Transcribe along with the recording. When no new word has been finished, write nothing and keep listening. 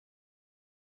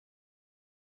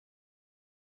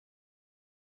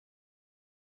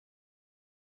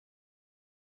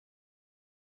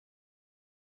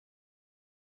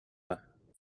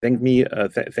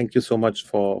Thank you so much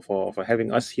for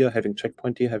having us here, having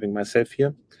Checkpoint here, having myself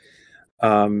here.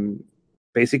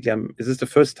 Basically, this is the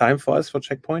first time for us for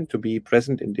Checkpoint to be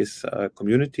present in this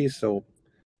community. So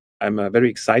I'm very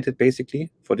excited basically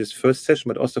for this first session,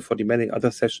 but also for the many other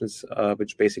sessions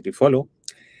which basically follow.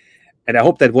 And I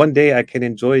hope that one day I can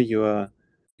enjoy your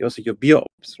beer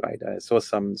ops, right? I saw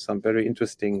some very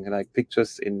interesting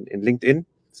pictures in LinkedIn,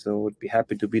 so would be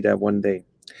happy to be there one day.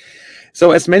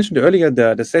 So as mentioned earlier,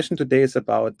 the session today is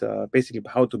about basically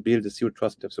how to build a zero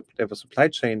trust DevOps supply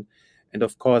chain. And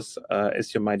of course,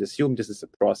 as you might assume, this is a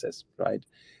process, right?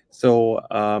 So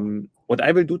what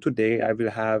I will do today, I will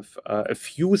have a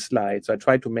few slides. I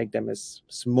try to make them as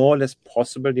small as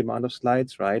possible, the amount of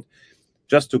slides, right?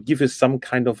 Just to give you some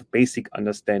kind of basic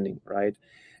understanding, right?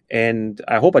 And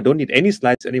I hope I don't need any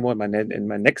slides anymore in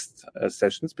my next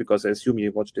sessions, because I assume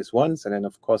you watch this once, and then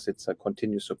of course it's a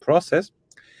continuous process.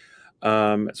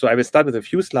 So I will start with a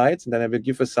few slides, and then I will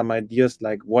give us some ideas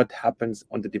like what happens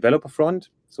on the developer front.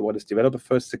 So what is developer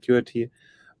first security?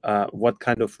 What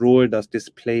kind of role does this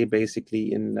play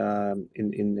basically in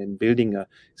building a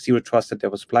zero trusted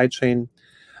DevOps supply chain?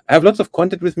 I have lots of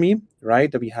content with me,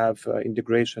 right? We have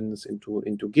integrations into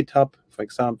GitHub, for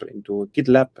example, into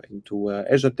GitLab, into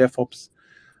Azure DevOps.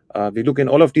 We look in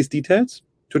all of these details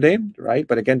today, right?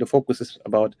 But again, the focus is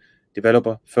about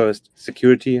developer first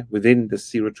security within the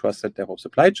zero trusted DevOps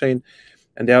supply chain.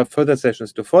 And there are further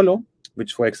sessions to follow,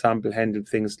 which, for example, handle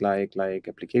things like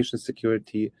application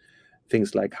security,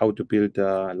 things like how to build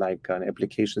like an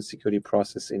application security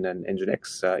process in an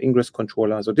Nginx ingress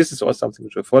controller. So this is all something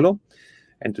which will follow.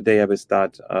 And today I will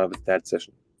start with that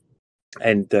session.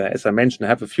 And as I mentioned, I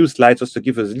have a few slides just to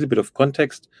give us a little bit of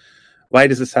context, why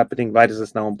this is happening, why this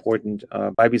is now important,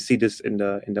 why we see this in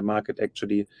the market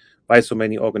actually, why so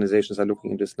many organizations are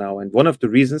looking at this now. And one of the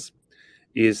reasons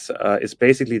is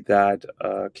basically that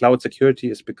cloud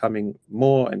security is becoming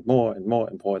more and more and more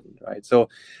important, right? So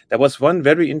there was one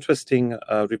very interesting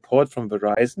report from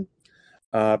Verizon.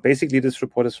 Basically, this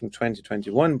report is from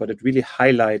 2021, but it really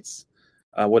highlights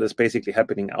what is basically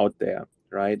happening out there,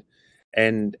 right?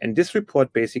 And this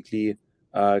report basically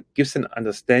gives an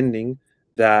understanding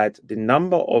that the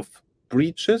number of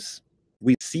breaches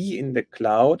we see in the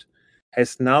cloud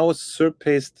has now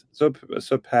surpassed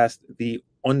the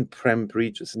on-prem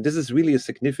breaches. And this is really a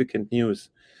significant news,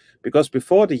 because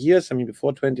before the years,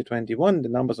 before 2021, the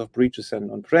numbers of breaches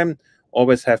on-prem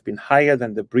always have been higher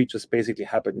than the breaches basically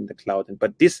happened in the cloud.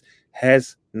 But this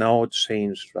has now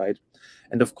changed, right?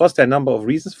 And of course, there are a number of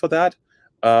reasons for that.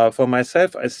 For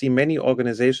myself, I see many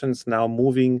organizations now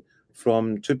moving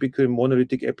from typical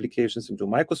monolithic applications into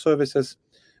microservices.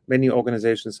 Many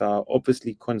organizations are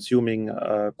obviously consuming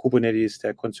Kubernetes,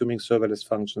 they're consuming serverless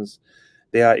functions,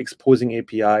 they are exposing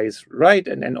APIs, right?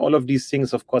 And all of these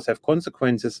things, of course, have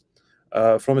consequences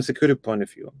from a security point of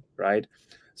view, right?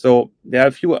 So there are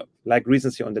a few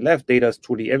reasons here on the left. Data is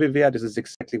truly everywhere. This is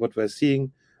exactly what we're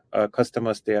seeing.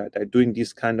 Customers, they're doing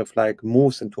these kind of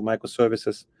moves into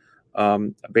microservices,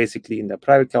 basically in the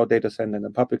private cloud data center and the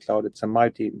public cloud. It's a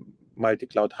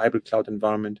multi-cloud, hybrid cloud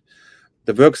environment.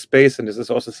 The workspace, and this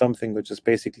is also something which is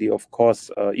basically, of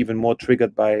course, even more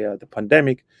triggered by the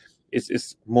pandemic,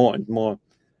 is more and more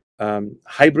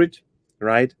hybrid,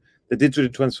 right? The digital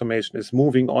transformation is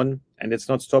moving on, and it's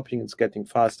not stopping. It's getting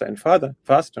faster and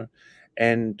faster.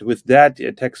 And with that, the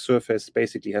attack surface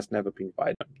basically has never been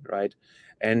wider, right?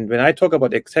 And when I talk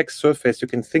about attack surface, you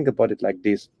can think about it like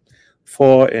this.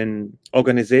 For an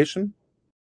organization,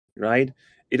 right,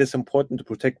 it is important to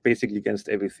protect basically against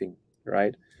everything,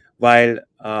 right? While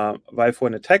for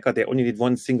an attacker, they only need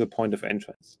one single point of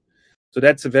entrance. So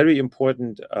that's a very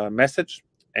important message.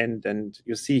 And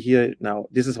you see here now,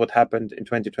 this is what happened in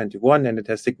 2021, and it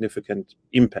has significant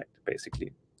impact,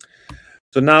 basically.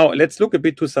 So now let's look a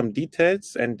bit to some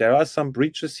details. And there are some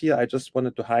breaches here I just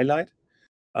wanted to highlight.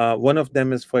 One of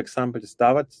them is, for example, the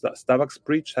Starbucks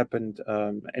breach happened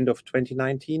end of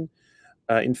 2019.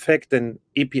 In fact, an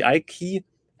API key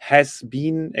has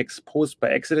been exposed by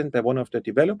accident by one of the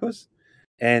developers,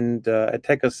 and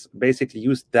attackers basically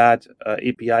used that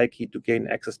API key to gain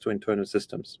access to internal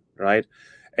systems, right?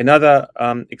 Another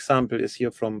example is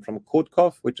here from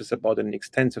CodeCoff, which is about an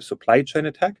extensive supply chain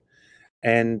attack.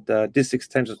 And this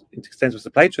extensive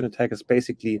supply chain attack has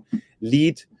basically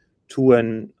lead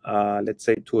to let's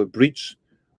say, to a breach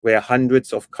where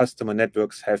hundreds of customer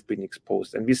networks have been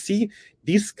exposed. And we see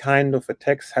these kind of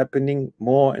attacks happening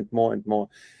more and more and more.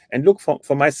 And look,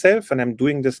 for myself, and I'm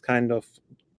doing this kind of,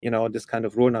 this kind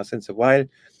of role now since a while,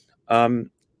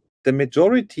 the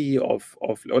majority of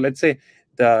or let's say,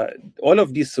 all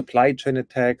of these supply chain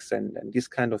attacks and these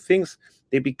kind of things,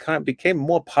 they became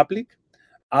more public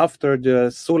after the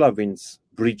SolarWinds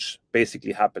breach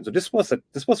basically happened. So this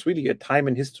was really a time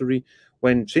in history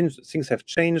when things have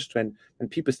changed, when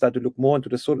people started to look more into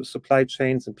the supply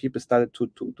chains, and people started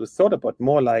to thought about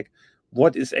more like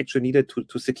what is actually needed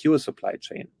to secure a supply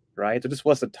chain, right? So this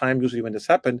was the time usually when this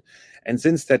happened. And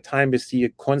since that time, we see a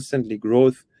constantly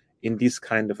growth in these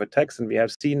kind of attacks. And we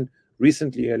have seen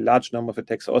recently a large number of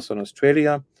attacks also in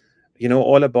Australia,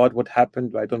 all about what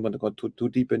happened. I don't want to go too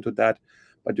deep into that,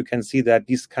 but you can see that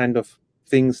these kind of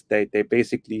things, they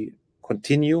basically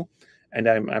continue. And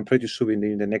I'm pretty sure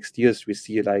in the next years, we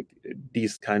see like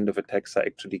these kind of attacks are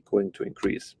actually going to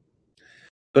increase.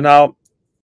 So now,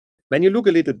 when you look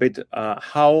a little bit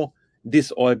how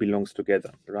this all belongs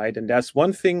together, right? And there's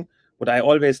one thing what I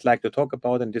always like to talk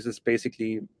about, and this is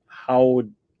basically how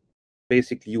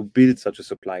basically you build such a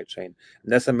supply chain.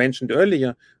 And as I mentioned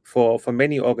earlier, for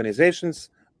many organizations,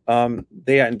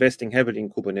 they are investing heavily in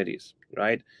Kubernetes,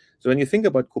 right? So when you think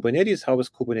about Kubernetes, how is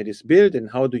Kubernetes built and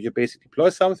how do you basically deploy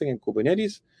something in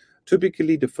Kubernetes?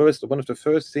 Typically, one of the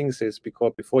first things is,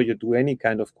 because before you do any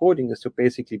kind of coding, is to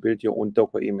basically build your own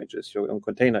Docker images, your own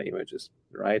container images,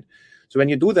 right? So when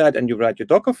you do that and you write your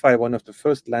Docker file, one of the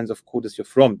first lines of code is your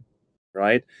from,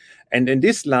 right? And in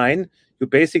this line, you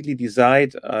basically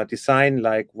design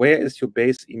like where is your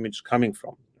base image coming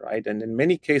from, right? And in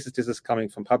many cases, this is coming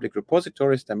from public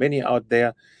repositories. There are many out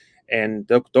there, and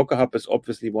Docker Hub is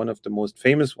obviously one of the most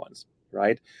famous ones,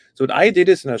 right? So what I did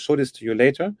is, and I'll show this to you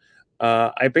later,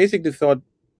 I basically thought,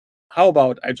 how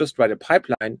about I just write a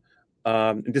pipeline?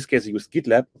 In this case, I use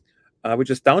GitLab,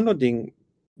 which is downloading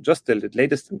just the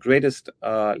latest and greatest,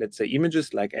 let's say,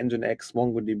 images like Nginx,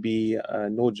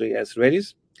 MongoDB, Node.js,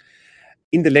 Redis,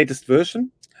 in the latest version,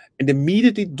 and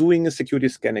immediately doing a security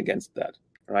scan against that,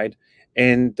 right?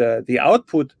 And the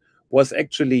output was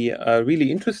actually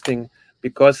really interesting,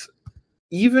 because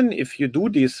even if you do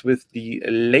this with the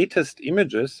latest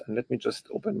images, and let me just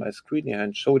open my screen here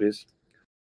and show this,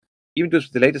 even with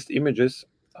the latest images,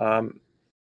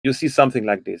 you see something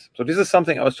like this. So this is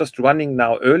something I was just running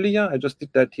now earlier. I just did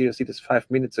that here. See this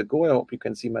 5 minutes ago. I hope you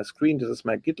can see my screen. This is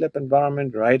my GitLab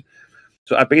environment, right?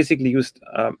 So I basically used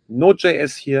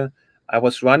Node.js here. I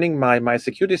was running my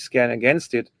security scan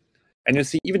against it. And you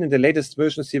see, even in the latest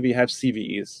versions here, we have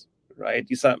CVEs, right?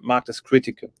 These are marked as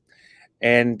critical.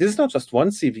 And this is not just one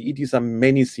CVE. These are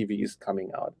many CVEs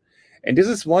coming out. And this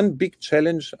is one big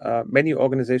challenge many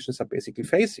organizations are basically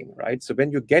facing, right? So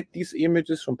when you get these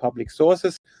images from public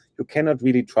sources, you cannot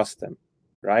really trust them,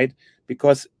 right?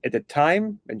 Because at the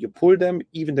time when you pull them,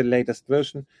 even the latest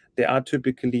version, there are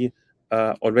typically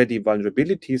already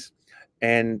vulnerabilities.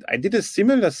 And I did a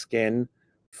similar scan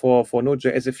for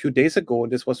Node.js a few days ago.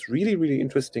 And this was really, really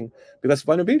interesting, because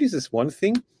vulnerabilities is one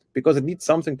thing, because it needs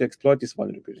something to exploit these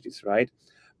vulnerabilities, right?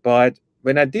 But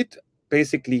when I did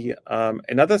basically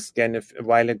another scan a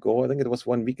while ago, I think it was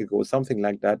 1 week ago, something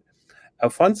like that, I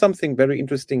found something very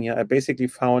interesting here. I basically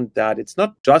found that it's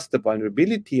not just a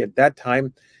vulnerability. At that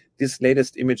time, this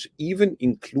latest image even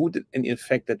included an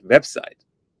infected website,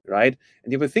 right?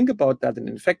 And if you think about that, an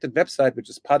infected website, which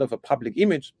is part of a public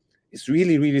image, is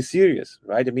really, really serious,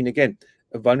 right? I mean, again,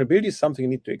 a vulnerability is something you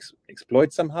need to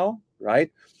exploit somehow, right?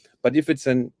 But if it's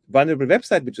a vulnerable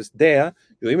website which is there,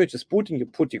 your image is booting, you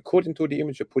put your code into the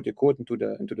image, you put your code into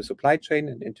the supply chain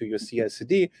and into your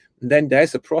CI/CD, and then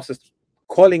there's a process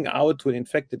calling out to an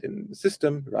infected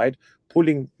system, right?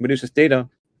 Pulling malicious data,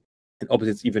 and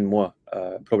obviously it's even more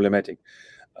problematic.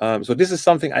 So this is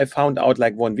something I found out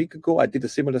like 1 week ago. I did a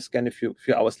similar scan a few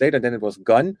hours later, then it was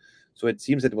gone. So it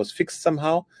seems that it was fixed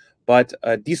somehow. But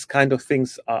these kind of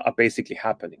things are basically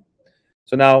happening.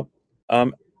 So now,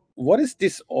 what is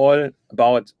this all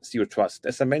about zero trust?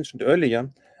 As I mentioned earlier,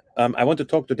 I want to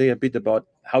talk today a bit about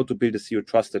how to build a zero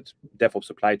trusted DevOps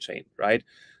supply chain, right?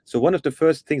 So one of the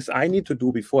first things I need to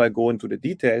do before I go into the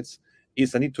details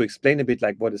is I need to explain a bit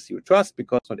like what is zero trust,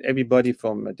 because not everybody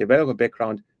from a developer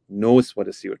background knows what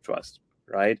is zero trust,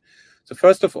 right? So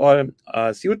first of all,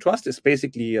 zero trust is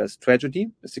basically a strategy,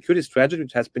 a security strategy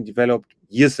which has been developed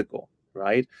years ago,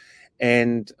 right?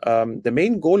 And the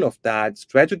main goal of that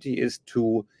strategy is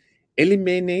to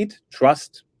eliminate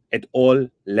trust at all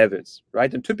levels,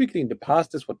 right? And typically in the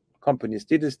past, is what companies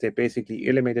did is they basically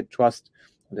eliminated trust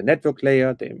on the network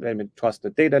layer, they eliminated trust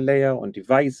on the data layer, on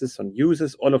devices, on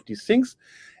users, all of these things.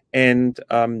 And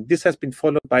this has been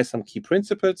followed by some key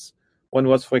principles. One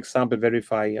was, for example,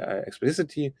 verify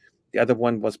explicitity. The other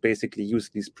one was basically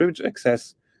use least privilege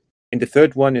access. And the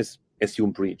third one is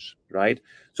assume breach, right?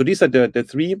 So these are the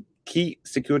three key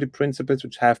security principles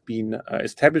which have been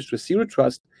established with zero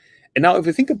trust. And now if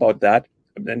you think about that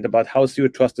and about how zero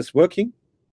trust is working,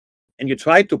 and you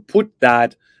try to put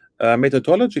that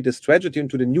methodology, the strategy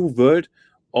into the new world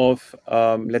of,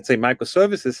 let's say,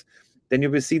 microservices, then you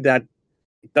will see that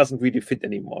it doesn't really fit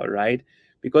anymore, right?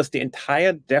 Because the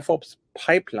entire DevOps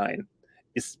pipeline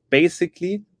is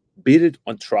basically built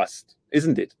on trust,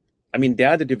 isn't it? I mean, they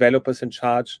are the developers in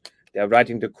charge. They are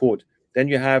writing the code. Then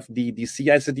you have the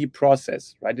CI/CD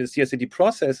process, right? The CI/CD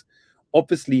process,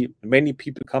 obviously, many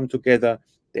people come together.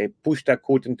 They push their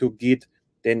code into Git.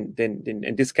 Then,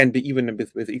 and this can be even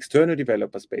with external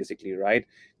developers, basically, right?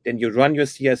 Then you run your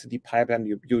CI/CD pipeline.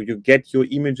 You get your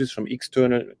images from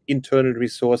internal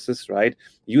resources, right?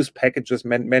 Use packages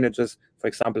managers, for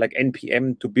example, like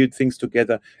npm, to build things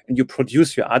together, and you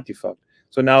produce your artifact.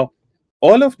 So now,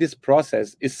 all of this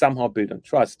process is somehow built on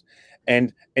trust,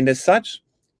 and as such,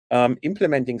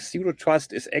 implementing zero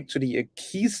trust is actually a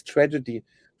key strategy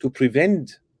to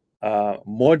prevent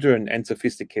modern and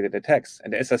sophisticated attacks.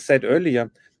 And as I said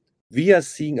earlier, we are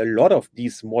seeing a lot of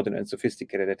these modern and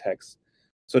sophisticated attacks.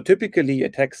 So typically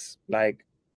attacks like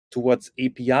towards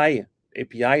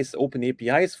APIs, open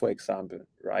APIs, for example,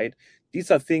 right? These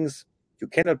are things you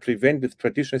cannot prevent with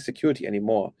traditional security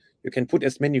anymore. You can put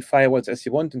as many firewalls as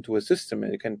you want into a system,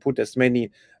 and you can put as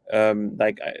many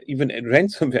even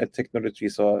ransomware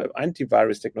technologies or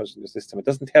antivirus technology in the system. It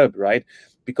doesn't help, right?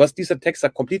 Because these attacks are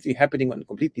completely happening on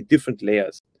completely different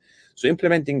layers. So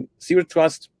implementing zero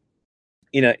trust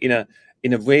in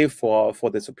a way for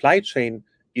the supply chain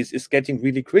is getting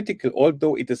really critical,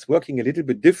 although it is working a little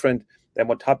bit different than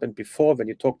what happened before when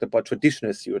you talked about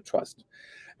traditional zero trust.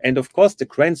 And of course, the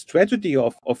grand strategy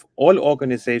of all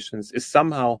organizations is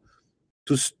somehow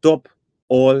to stop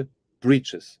all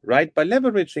breaches, right? By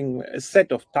leveraging a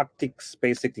set of tactics,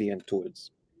 basically, and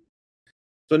tools.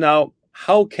 So now,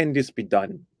 how can this be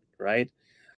done, right?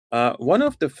 One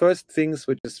of the first things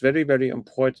which is very, very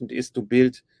important is to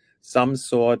build some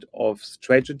sort of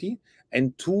strategy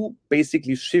and to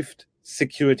basically shift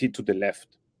security to the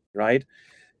left, right?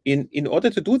 In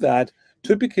order to do that,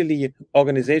 typically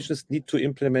organizations need to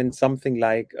implement something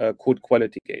like code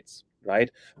quality gates,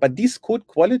 right? But these code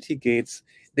quality gates,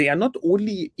 they are not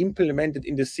only implemented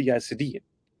in the CI/CD,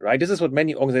 right? This is what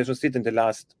many organizations did in the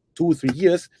last 2-3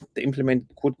 years. They implement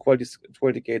code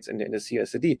quality gates in the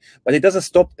CI/CD, but it doesn't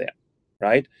stop there,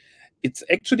 right? It's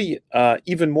actually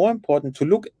even more important to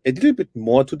look a little bit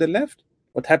more to the left.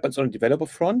 What happens on the developer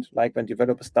front, like when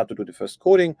developers start to do the first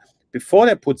coding before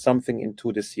they put something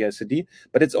into the CI/CD.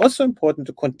 But it's also important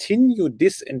to continue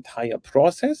this entire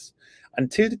process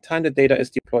until the time the data is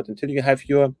deployed, until you have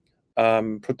your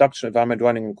production environment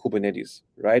running in Kubernetes,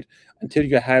 right? Until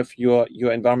you have your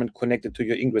environment connected to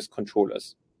your ingress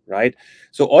controllers, right?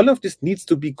 So all of this needs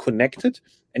to be connected,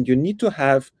 and you need to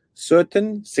have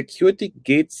certain security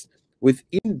gates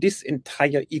within this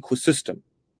entire ecosystem,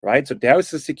 right? So there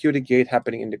is a security gate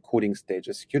happening in the coding stage,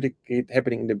 a security gate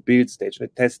happening in the build stage, in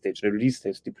the test stage, the release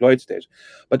stage, deployed stage,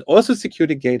 but also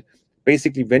security gate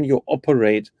basically when you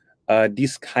operate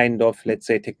these kind of, let's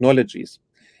say, technologies.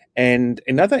 And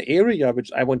another area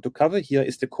which I want to cover here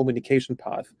is the communication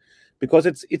path, because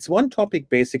it's one topic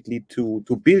basically to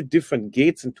build different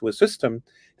gates into a system.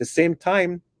 At the same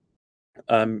time,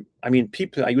 I mean,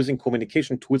 people are using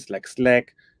communication tools like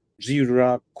Slack,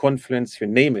 Jira, Confluence, you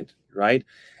name it, right?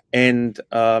 And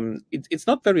it's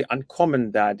not very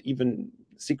uncommon that even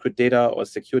secret data or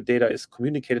secure data is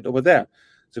communicated over there.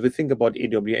 So if we think about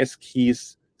AWS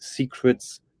keys,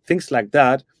 secrets, things like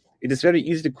that, it is very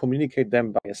easy to communicate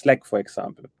them via Slack, for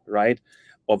example, right?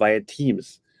 Or via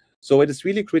Teams. So it is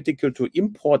really critical to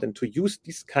import and to use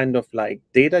this kind of like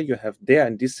data you have there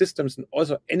in these systems and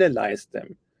also analyze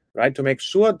them, right? To make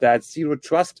sure that zero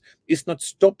trust is not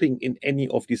stopping in any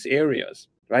of these areas,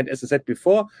 right? As I said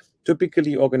before,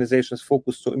 typically organizations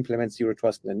focus to implement zero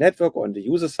trust in the network or on the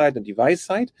user side and device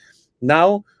side.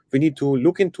 Now we need to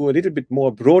look into a little bit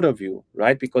more broader view,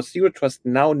 right? Because zero trust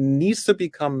now needs to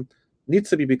become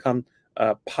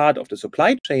part of the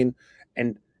supply chain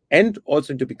and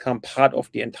also to become part of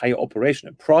the entire operation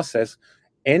and process.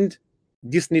 And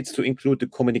this needs to include the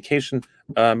communication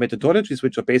methodologies,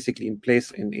 which are basically in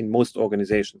place in most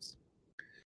organizations.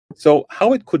 So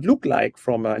how it could look like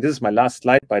from this is my last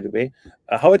slide, by the way.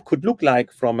 How it could look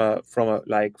like from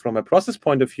a process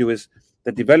point of view is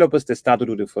the developers, they start to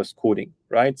do the first coding,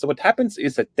 right? So what happens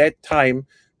is at that time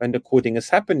when the coding is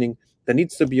happening, there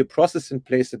needs to be a process in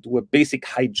place to do a basic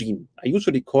hygiene. I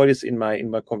usually call this in my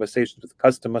conversations with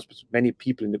customers, with many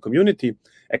people in the community,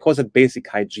 I call it basic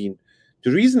hygiene.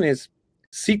 The reason is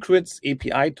secrets,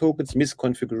 API tokens,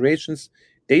 misconfigurations,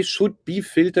 they should be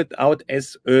filtered out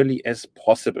as early as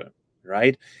possible,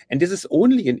 right? And this is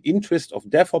only in interest of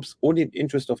DevOps, only in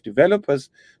interest of developers,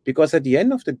 because at the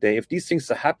end of the day, if these things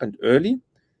have happened early,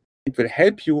 it will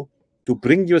help you to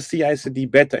bring your CI/CD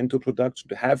better into production,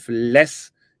 to have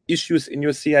less issues in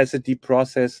your CI/CD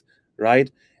process,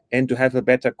 right? And to have a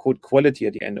better code quality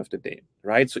at the end of the day,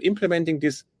 right? So implementing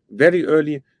this very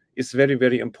early is very,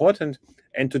 very important.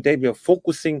 And today we are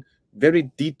focusing very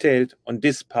detailed on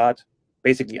this part.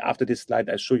 Basically, after this slide,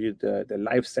 I show you the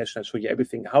live session, I show you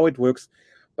everything, how it works.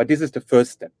 But this is the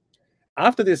first step.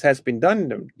 After this has been done,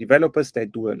 the developers, they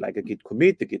do like a git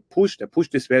commit, the git push, they push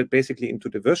this basically into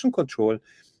the version control.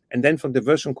 And then from the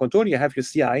version control, you have your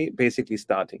CI basically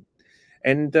starting.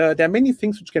 And there are many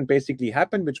things which can basically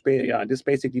happen, which this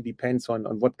basically depends on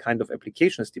what kind of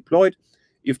application is deployed.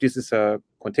 If this is a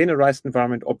containerized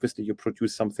environment, obviously you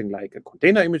produce something like a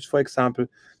container image, for example.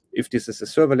 If this is a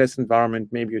serverless environment,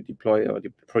 maybe you deploy or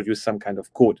you produce some kind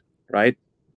of code, right?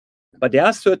 But there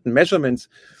are certain measurements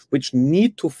which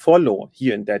need to follow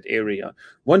here in that area.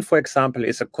 One, for example,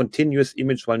 is a continuous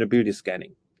image vulnerability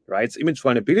scanning, right? So image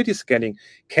vulnerability scanning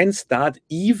can start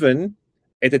even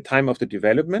at the time of the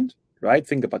development, right?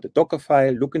 Think about the Docker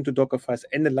file, look into Docker files,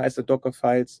 analyze the Docker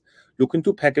files, look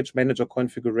into package manager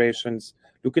configurations,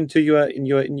 look into your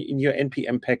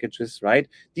NPM packages, right?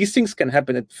 These things can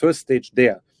happen at first stage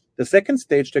there. The second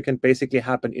stage that can basically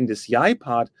happen in the CI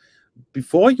part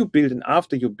before you build and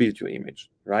after you build your image,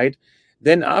 right?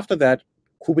 Then after that,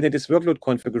 Kubernetes workload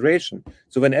configuration.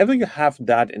 So whenever you have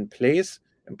that in place,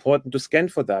 important to scan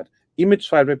for that. Image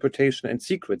file reputation and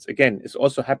secrets, again, is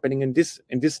also happening in this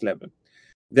level.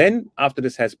 Then after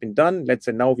this has been done, let's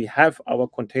say now we have our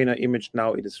container image,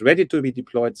 now it is ready to be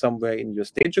deployed somewhere in your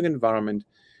staging environment.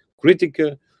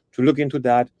 Critical to look into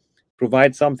that.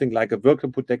 Provide something like a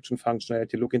workload protection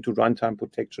functionality, look into runtime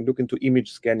protection, look into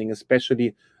image scanning,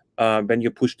 especially when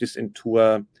you push this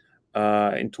into,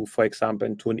 for example,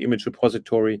 into an image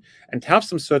repository, and have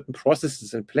some certain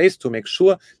processes in place to make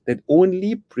sure that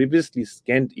only previously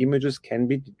scanned images can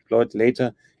be deployed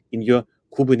later in your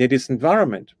Kubernetes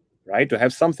environment, right? To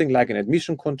have something like an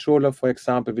admission controller, for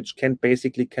example, which can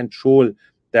basically control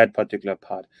that particular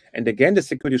part. And again, the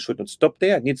security should not stop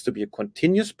there. It needs to be a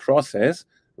continuous process,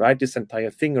 right? This entire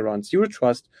thing around zero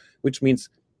trust, which means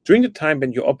during the time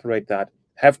when you operate that,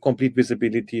 have complete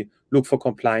visibility, look for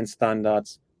compliance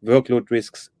standards, workload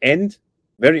risks, and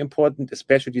very important,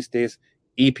 especially these days,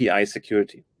 API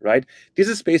security, right? This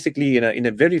is basically, in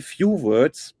a very few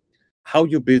words, how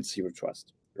you build zero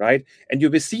trust, right? And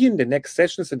you will see in the next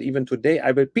sessions, and even today,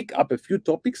 I will pick up a few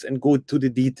topics and go to the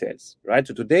details, right?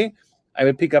 So today, I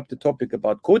will pick up the topic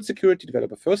about code security,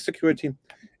 developer first security.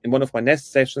 In one of my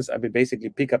next sessions, I will basically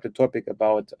pick up the topic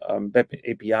about web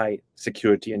API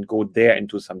security and go there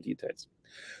into some details.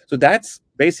 So that's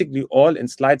basically all in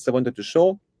slides I wanted to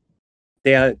show.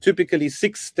 There are typically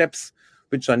 6 steps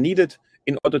which are needed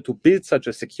in order to build such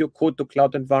a secure code to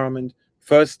cloud environment.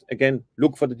 First, again,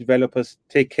 look for the developers,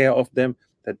 take care of them,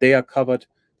 that they are covered.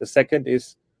 The second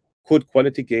is code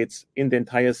quality gates in the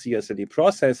entire CI/CD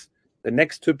process. The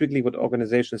next, typically what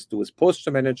organizations do, is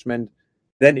posture management,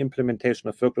 then implementation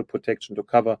of workload protection to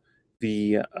cover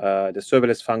the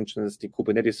serverless functions, the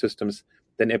Kubernetes systems,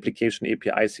 then application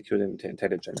API security and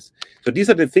intelligence. So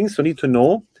these are the things you need to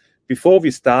know before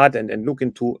we start and look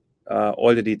into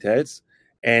all the details.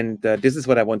 And this is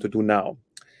what I want to do now.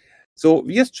 So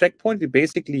we as Checkpoint, we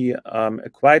basically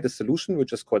acquired a solution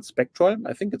which is called Spectral.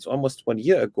 I think it's almost 1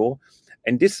 year ago.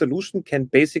 And this solution can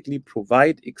basically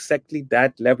provide exactly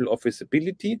that level of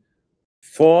visibility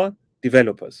for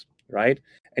developers, right?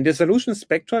 And the solution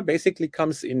Spectral basically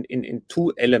comes in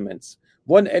 2 elements.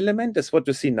 One element is what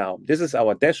you see now. This is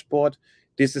our dashboard.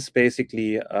 This is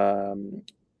basically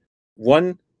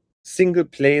one single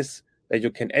place where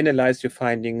you can analyze your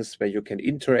findings, where you can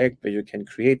interact, where you can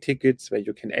create tickets, where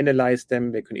you can analyze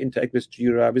them, where you can interact with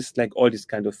Jira, with Slack, all these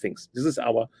kind of things. This is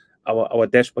our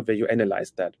dashboard where you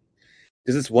analyze that.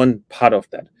 This is one part of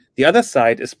that. The other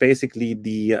side is basically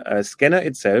the scanner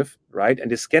itself, right?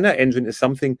 And the scanner engine is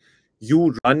something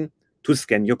you run to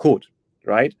scan your code,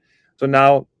 right? So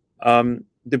now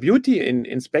the beauty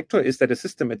in Spectral is that the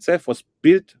system itself was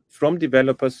built from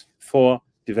developers for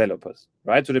developers,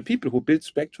 right? So the people who built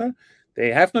Spectral,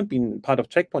 they have not been part of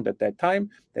Checkpoint at that time.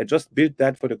 They just built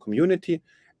that for the community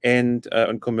and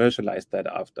commercialized that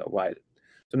after a while.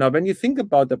 So now when you think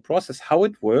about the process, how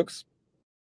it works,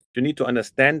 you need to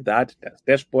understand that there's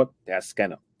dashboard, there's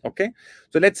scanner. Okay,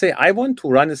 so let's say I want to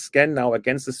run a scan now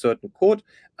against a certain code.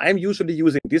 I'm usually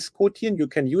using this code here, and you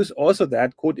can use also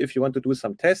that code if you want to do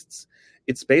some tests.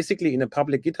 It's basically in a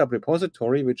public GitHub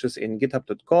repository, which is in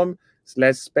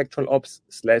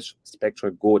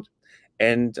github.com/spectralops/spectralcode.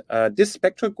 And this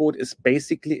spectral code is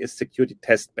basically a security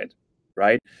test bed.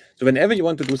 right? So whenever you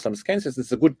want to do some scans,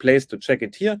 it's a good place to check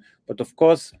it here. But of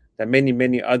course, there are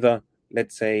many other,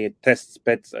 let's say, test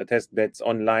beds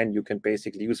online. You can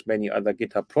basically use many other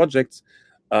GitHub projects.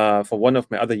 For one of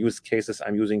my other use cases,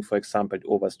 I'm using, for example,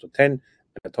 OWASP to 10, and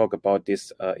I'll talk about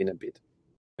this in a bit.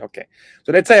 Okay,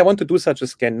 so let's say I want to do such a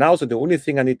scan now. So the only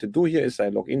thing I need to do here is I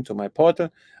log into my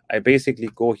portal. I basically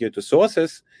go here to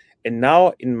sources, and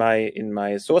now in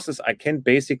my sources, I can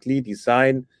basically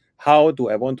design how do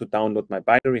I want to download my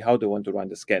binary, how do I want to run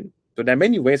the scan. So there are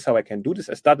many ways how I can do this.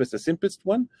 I start with the simplest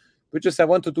one, which is I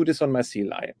want to do this on my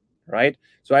CLI, right?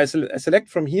 So I select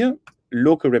from here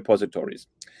local repositories,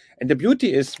 and the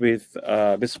beauty is with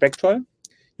Spectral,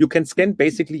 you can scan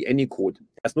basically any code.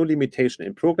 There's no limitation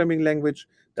in programming language.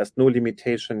 There's no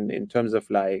limitation in terms of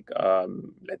like,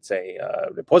 let's say,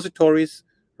 repositories,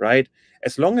 right?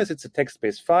 As long as it's a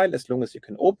text-based file, as long as you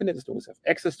can open it, as long as you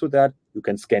have access to that, you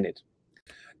can scan it.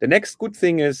 The next good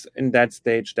thing is in that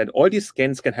stage that all these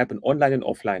scans can happen online and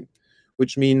offline,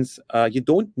 which means you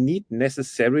don't need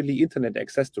necessarily internet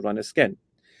access to run a scan.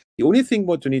 The only thing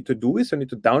what you need to do is you need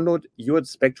to download your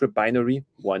Spectral binary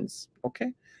once,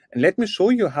 okay? And let me show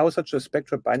you how such a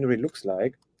Spectral binary looks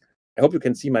like. I hope you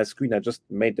can see my screen. I just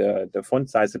made the font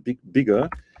size a bit bigger.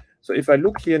 So if I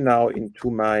look here now into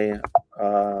my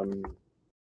where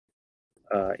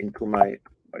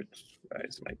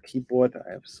is my keyboard?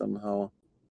 I have somehow,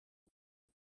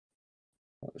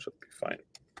 oh, it should be fine.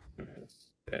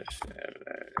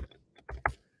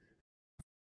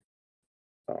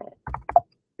 So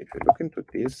if you look into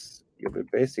this, you will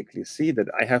basically see that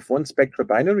I have one Spectral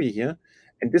binary here,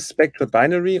 and this Spectral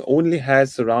binary only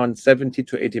has around 70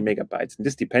 to 80 megabytes. And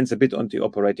this depends a bit on the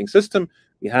operating system.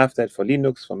 We have that for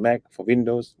Linux, for Mac, for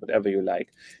Windows, whatever you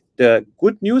like. The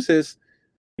good news is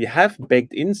we have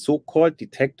baked in so-called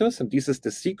detectors, and this is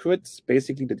the secrets,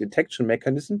 basically the detection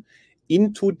mechanism,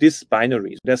 into this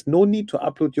binary. There's no need to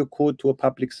upload your code to a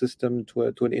public system, to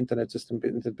an internet system,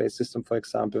 internet-based system, for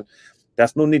example.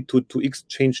 There's no need to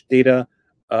exchange data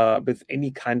with any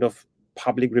kind of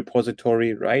public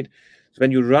repository, right? So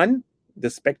when you run the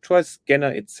Spectral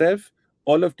scanner itself,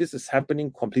 all of this is happening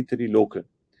completely local.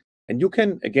 And you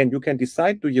can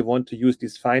decide, do you want to use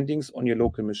these findings on your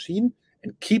local machine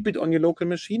and keep it on your local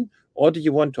machine, or do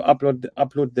you want to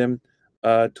upload them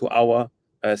to our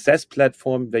SaaS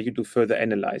platform where you do further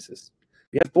analysis?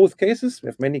 We have both cases. We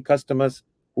have many customers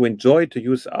who enjoy to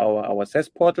use our SaaS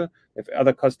portal. We have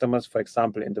other customers, for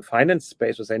example, in the finance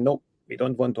space, who say, no, we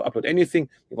don't want to upload anything.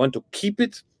 We want to keep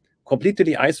it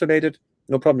completely isolated.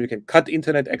 No problem. You can cut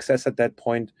internet access at that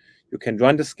point. You can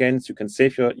run the scans. You can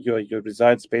save your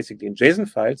results basically in JSON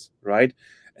files, right?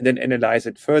 And then analyze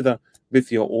it further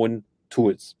with your own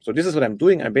tools. So this is what I'm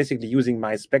doing. I'm basically using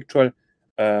my Spectral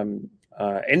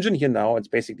engine here now. It's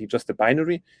basically just a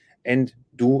binary, and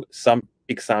do some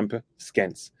example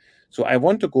scans. So I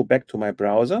want to go back to my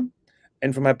browser.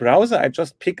 And for my browser, I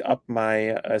just pick up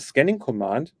my scanning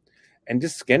command. And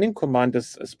this scanning command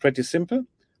is pretty simple.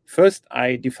 First,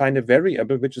 I define a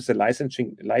variable, which is a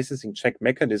licensing check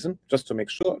mechanism, just to make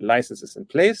sure license is in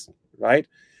place, right?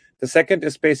 The second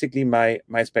is basically my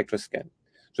Spectral scan.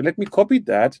 So let me copy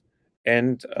that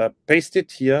and paste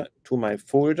it here to my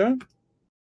folder,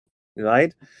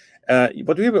 right?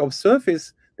 What we will observe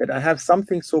is that I have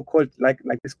something so-called like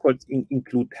this called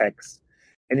include tags.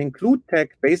 An include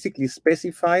tag basically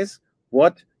specifies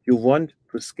what you want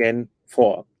to scan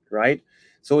for, right?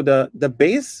 So the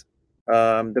base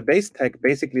tag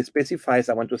basically specifies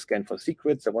I want to scan for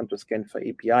secrets, I want to scan for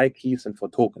API keys, and for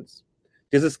tokens.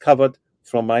 This is covered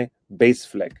from my base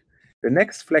flag. The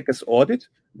next flag is audit.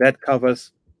 That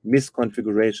covers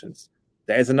misconfigurations.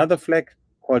 There is another flag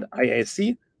called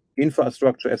IAC,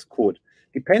 infrastructure as code.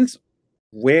 Depends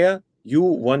where you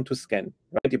want to scan,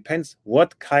 right? Depends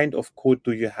what kind of code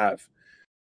do you have.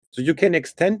 So you can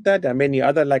extend that. There are many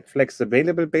other like flags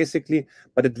available basically,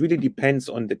 but it really depends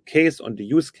on the case, on the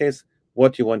use case,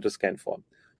 what you want to scan for.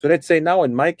 So let's say now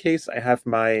in my case, I have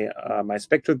my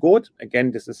Spectral Goat.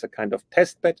 Again, this is a kind of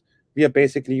test bed we are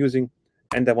basically using,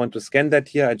 and I want to scan that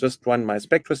here. I just run my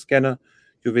Spectral scanner.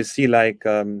 You will see like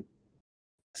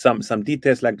some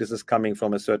details like this is coming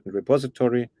from a certain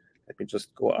repository. Let me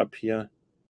just go up here.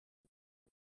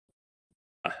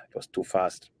 It was too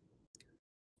fast.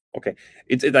 Okay,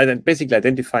 it's basically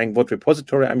identifying what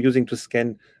repository I'm using to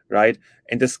scan, right?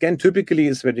 And the scan typically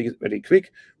is very, very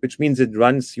quick, which means it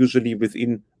runs usually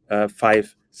within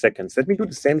 5 seconds. Let me do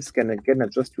the same scan again. I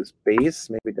just use base.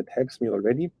 Maybe that helps me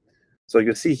already. So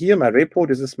you see here my repo.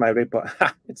 This is my repo.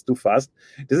 It's too fast.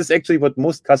 This is actually what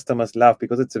most customers love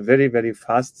because it's a very, very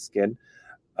fast scan.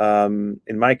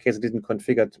 In my case, I didn't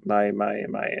configure my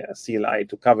CLI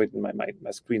to cover it in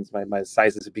my screens. My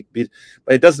size is a big bit,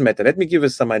 but it doesn't matter. Let me give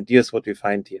us some ideas what we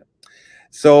find here.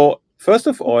 So first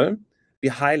of all, we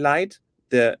highlight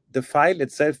the file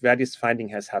itself where this finding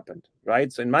has happened,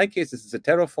 right? So in my case, this is a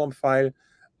Terraform file.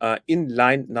 In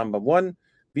line number 1,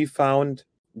 we found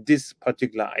this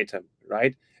particular item,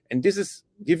 right? And this is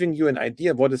giving you an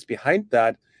idea of what is behind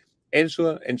that.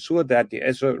 Ensure that the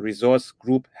Azure resource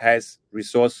group has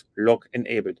resource log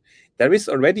enabled. There is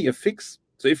already a fix.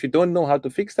 So if you don't know how to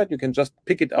fix that, you can just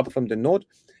pick it up from the node.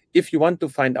 If you want to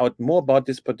find out more about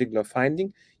this particular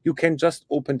finding, you can just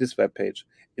open this web page.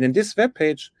 And in this web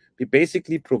page, we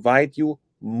basically provide you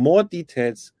more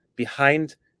details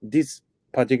behind this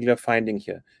particular finding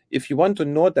here. If you want to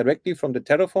know directly from the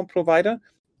Terraform provider,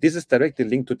 this is directly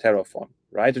linked to Terraform,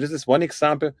 right? So this is one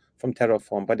example from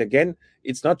Terraform. But again,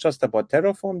 it's not just about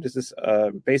Terraform. This is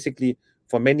basically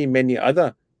for many, many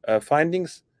other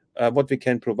findings. What we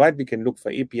can provide, we can look for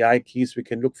API keys, we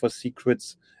can look for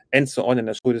secrets, and so on. And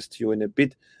I'll show this to you in a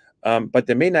bit. But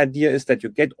the main idea is that you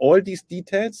get all these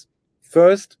details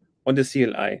first on the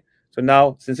CLI. So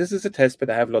now, since this is a test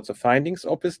bed, I have lots of findings,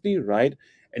 obviously, right?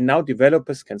 And now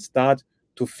developers can start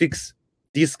to fix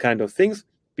these kind of things.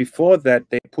 Before that,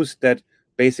 they push that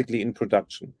basically in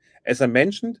production. As I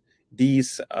mentioned,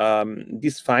 these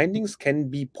findings can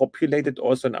be populated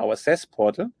also in our SaaS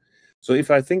portal. So if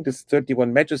I think this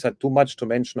 31 matches are too much to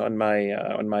mention on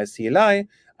my CLI,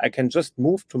 I can just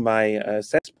move to my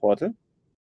SaaS portal.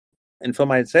 And for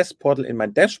my SaaS portal in my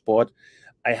dashboard,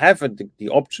 I have the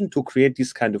option to create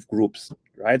these kind of groups,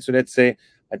 right? So let's say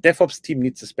my DevOps team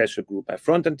needs a special group, my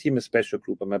front-end team a special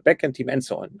group, and my back-end team, and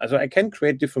so on. So I can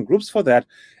create different groups for that,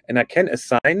 and I can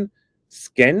assign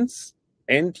scans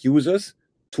and users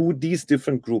to these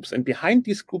different groups. And behind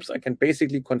these groups, I can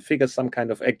basically configure some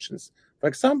kind of actions. For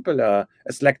example, a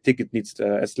Slack ticket needs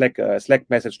to, a Slack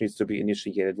message needs to be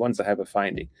initiated once I have a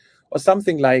finding, or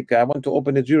something like I want to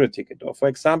open a Jira ticket, or for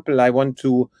example, I want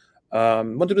to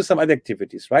do some other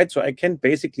activities, right? So I can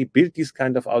basically build these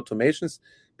kind of automations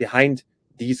behind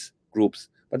these groups.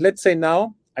 But let's say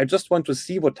now I just want to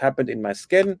see what happened in my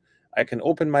scan. I can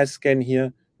open my scan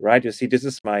here, right? You see, this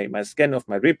is my scan of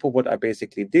my repo, what I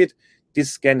basically did.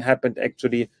 This scan happened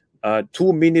actually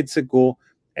 2 minutes ago,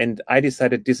 and I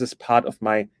decided this is part of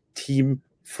my team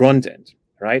front end,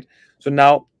 right? So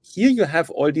now here you have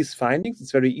all these findings.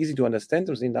 It's very easy to understand.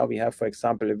 So now we have, for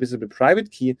example, a visible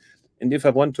private key. And if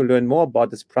I want to learn more about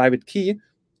this private key,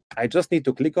 I just need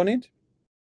to click on it,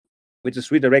 which is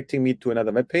redirecting me to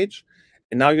another web page.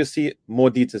 And now you see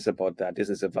more details about that. This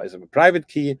is a private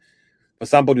key. For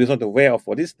somebody who's not aware of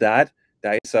what is that,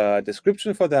 there is a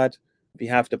description for that. We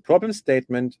have the problem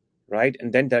statement, right?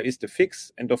 And then there is the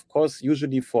fix. And of course,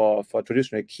 usually for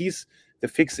traditional keys, the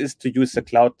fix is to use a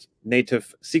cloud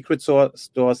native secret store,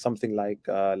 something like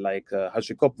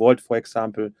HashiCorp Vault, for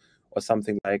example, or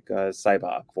something like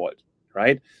CyberArk Vault,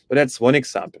 right? So that's one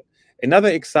example. Another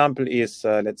example is,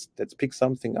 let's pick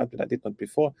something up that I did not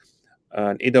before.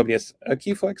 An AWS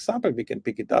key, for example, we can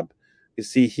pick it up. You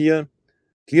see here,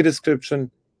 clear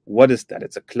description. What is that?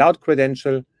 It's a cloud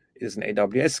credential. It is an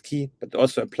AWS key, but it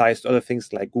also applies to other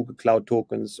things like Google Cloud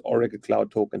tokens, Oracle Cloud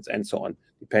tokens, and so on.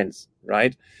 Depends,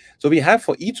 right? So we have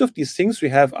for each of these things, we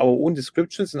have our own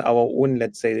descriptions and our own,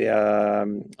 let's say,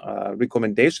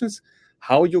 recommendations,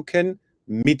 how you can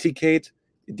mitigate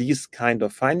these kind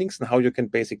of findings and how you can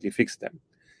basically fix them.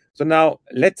 So now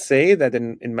let's say that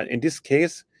in this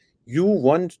case, you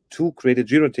want to create a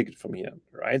Jira ticket from here,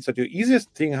 right? So the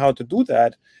easiest thing how to do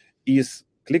that is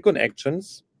click on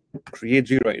Actions, create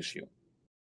Jira issue.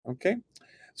 Okay.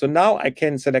 So now I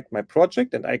can select my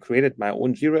project, and I created my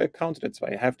own Jira account. That's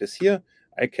why I have this here.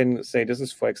 I can say this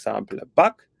is, for example, a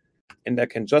bug, and I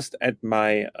can just add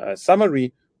my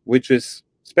summary, which is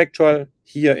Spectral.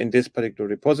 Here in this particular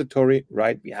repository,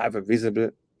 right, we have a visible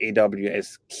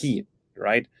AWS key,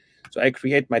 right? So I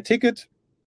create my ticket,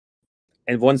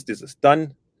 and once this is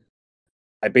done,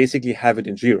 I basically have it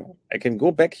in Jira. I can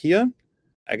go back here.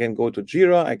 I can go to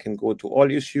Jira. I can go to all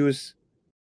issues.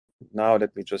 Now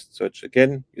let me just search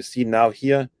again. You see now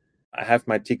here, I have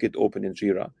my ticket open in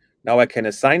Jira. Now I can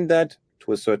assign that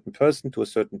to a certain person, to a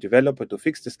certain developer to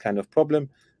fix this kind of problem.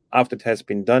 After it has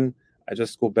been done, I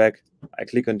just go back, I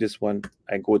click on this one,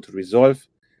 I go to resolve,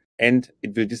 and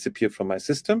it will disappear from my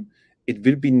system. It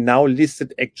will be now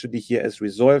listed actually here as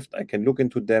resolved. I can look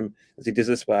into them. See, this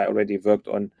is what I already worked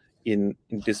on in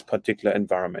this particular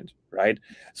environment, right?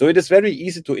 So it is very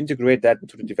easy to integrate that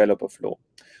into the developer flow.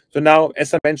 So now,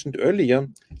 as I mentioned earlier,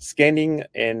 scanning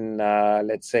and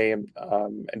let's say and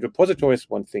repository is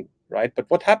one thing, right? But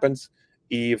what happens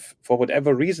if, for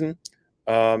whatever reason,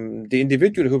 the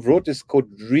individual who wrote this code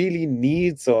really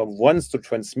needs or wants to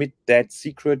transmit that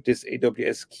secret, this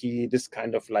AWS key, this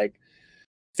kind of like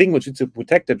thing which is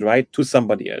protected, right, to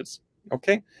somebody else.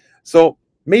 Okay, so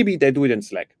maybe they do it in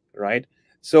Slack, right?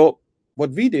 So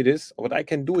what we did is, what I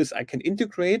can do is I can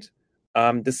integrate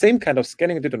the same kind of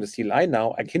scanning I did on the CLI.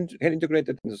 Now I can integrate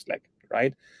it into Slack,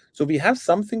 right? So we have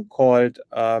something called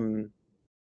a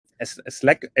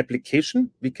Slack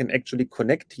application. We can actually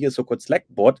connect here, so-called Slack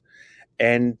bot.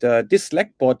 And this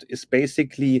Slack bot is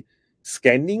basically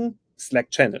scanning Slack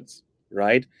channels,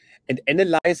 right? And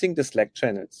analyzing the Slack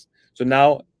channels. So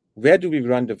now, where do we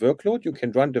run the workload? You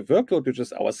can run the workload, which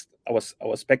is our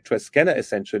Spectral scanner,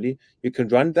 essentially. You can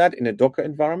run that in a Docker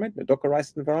environment, a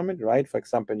Dockerized environment, right? For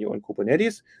example, you're on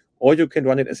Kubernetes, or you can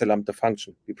run it as a Lambda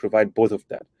function. We provide both of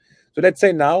that. So let's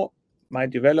say now my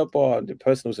developer, the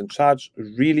person who's in charge,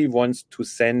 really wants to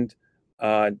send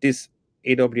this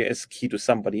AWS key to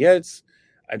somebody else.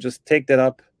 I just take that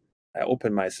up. I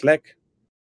open my Slack.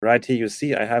 Right here, you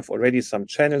see I have already some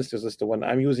channels. This is the one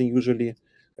I'm using usually.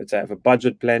 Let's say I have a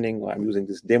budget planning, or I'm using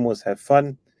this demos, have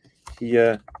fun.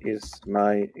 Here is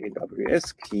my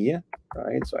AWS key,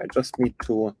 right? So I just need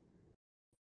to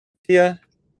here.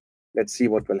 Let's see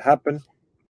what will happen.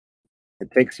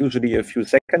 It takes usually a few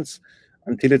seconds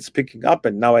until it's picking up.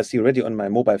 And now I see already on my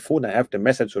mobile phone, I have the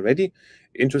message already.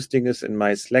 Interesting is in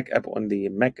my Slack app on the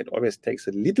Mac, it always takes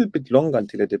a little bit longer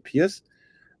until it appears.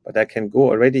 But I can go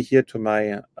already here to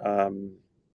my,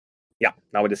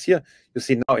 now it is here. You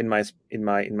see now in my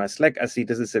Slack, I see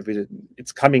this is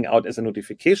it's coming out as a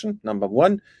notification. Number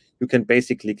one, you can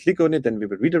basically click on it, and we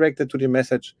will redirect it to the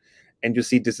message. And you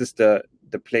see this is the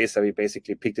place where we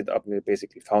basically picked it up and we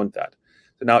basically found that.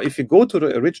 So now if you go to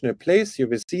the original place, you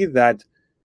will see that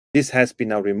this has been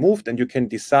now removed, and you can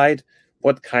decide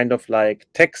what kind of like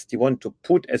text you want to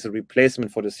put as a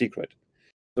replacement for the secret.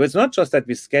 So it's not just that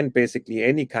we scan basically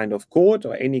any kind of code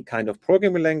or any kind of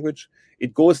programming language.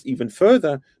 It goes even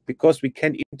further because we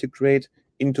can integrate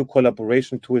into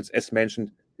collaboration tools, as mentioned,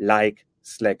 like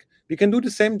Slack. We can do the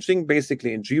same thing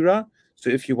basically in Jira. So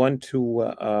if you want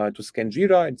to scan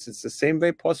Jira, it's the same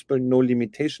way possible, no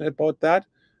limitation about that,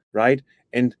 right?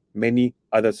 And many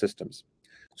other systems.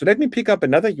 So let me pick up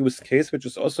another use case, which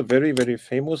is also very, very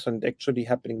famous and actually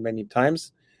happening many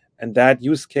times. And that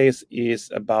use case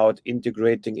is about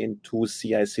integrating into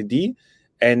CI/CD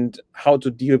and how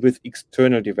to deal with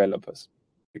external developers,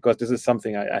 because this is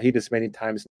something I hear this many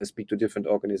times when I speak to different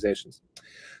organizations.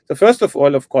 So first of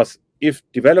all, of course, if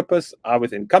developers are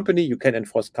within company, you can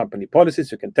enforce company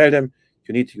policies. You can tell them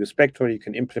you need to use Spectral. You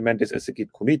can implement this as a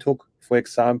Git commit hook, for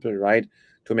example, right,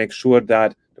 to make sure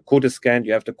that the code is scanned.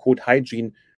 You have the code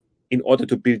hygiene in order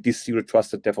to build this zero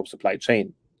trusted DevOps supply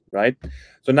chain, right?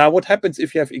 So now what happens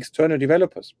if you have external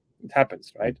developers? It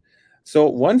happens, right? So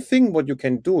one thing what you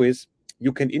can do is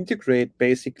you can integrate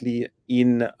basically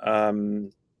in directly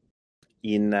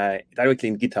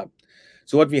in GitHub.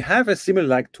 So what we have is similar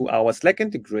like to our Slack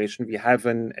integration, we have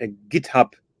a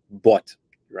GitHub bot,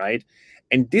 right?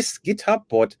 And this GitHub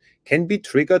bot can be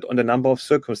triggered on a number of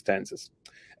circumstances.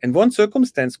 And one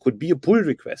circumstance could be a pull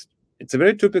request. It's a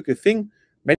very typical thing.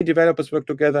 Many developers work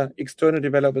together, external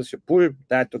developers, you pull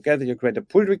that together, you create a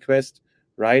pull request,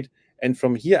 right? And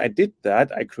from here, I did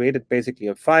that. I created basically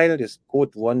a file, this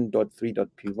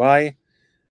code1.3.py,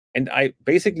 and I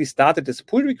basically started this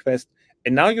pull request.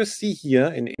 And now you see here,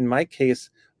 in my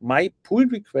case, my pull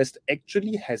request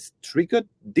actually has triggered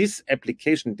this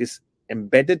application, this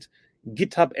embedded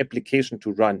GitHub application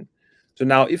to run. So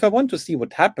now if I want to see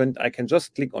what happened, I can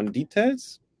just click on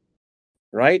details,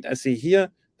 right? I see here,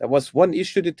 there was one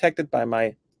issue detected by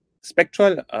my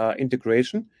Spectral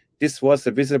integration. This was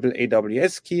a visible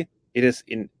AWS key. It is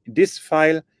in this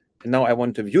file. And now I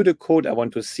want to view the code. I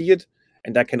want to see it.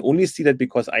 And I can only see that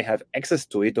because I have access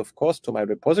to it, of course, to my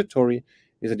repository.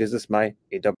 This is my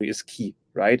AWS key,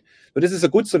 right? So this is a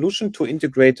good solution to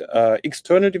integrate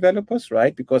external developers,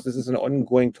 right? Because this is an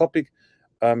ongoing topic.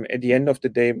 At the end of the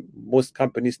day, most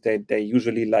companies, they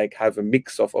usually like have a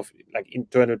mix of like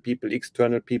internal people,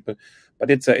 external people, but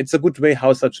it's a good way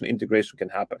how such an integration can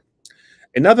happen.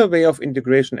 Another way of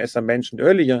integration, as I mentioned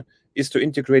earlier, is to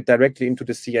integrate directly into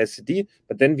the CI/CD,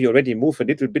 but then we already move a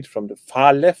little bit from the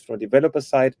far left, from the developer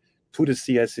side, to the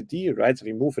CI/CD, right? So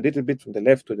we move a little bit from the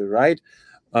left to the right.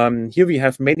 Here we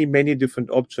have many, many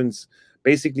different options.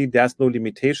 Basically, there's no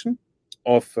limitation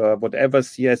of whatever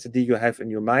CI/CD you have in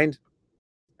your mind,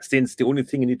 since the only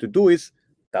thing you need to do is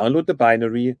download the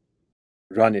binary,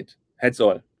 run it. That's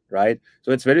all, right?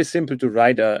 So it's very simple to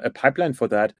write a pipeline for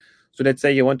that. So let's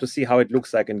say you want to see how it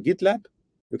looks like in GitLab.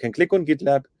 You can click on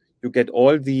GitLab. You get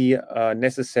all the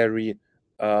necessary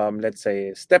let's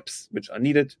say, steps which are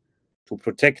needed to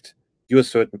protect your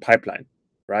certain pipeline,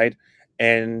 right?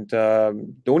 And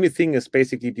the only thing is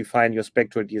basically define your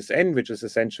Spectral DSN, which is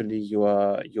essentially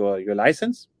your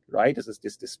license, right? This is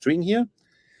this string here,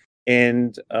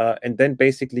 and then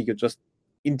basically you just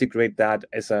integrate that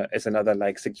as another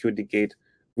like security gate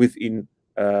within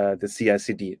the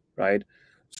CI/CD, right?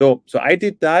 So I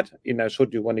did that, and I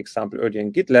showed you one example earlier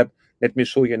in GitLab. Let me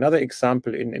show you another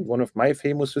example in one of my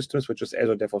famous systems, which is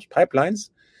Azure DevOps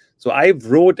Pipelines. So I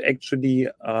wrote actually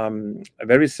a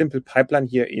very simple pipeline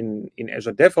here in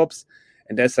Azure DevOps.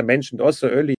 And as I mentioned also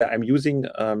earlier, I'm using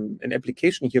an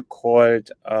application here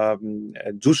called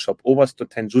Juice Shop,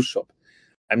 Overst.10 Juice Shop.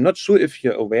 I'm not sure if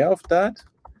you're aware of that,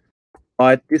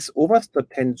 but this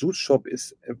Overst.10 Juice Shop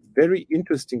is a very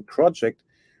interesting project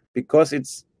because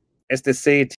it's, as they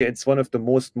say it here, it's one of the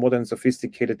most modern,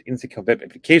 sophisticated, insecure web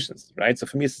applications, right? So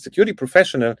for me as a security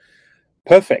professional,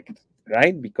 perfect,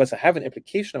 right? Because I have an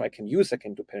application I can use, I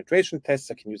can do penetration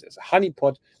tests, I can use it as a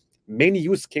honeypot, many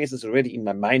use cases already in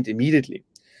my mind immediately.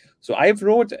 So I've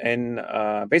wrote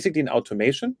basically an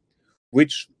automation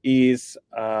which is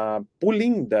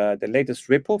pulling the latest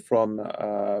repo from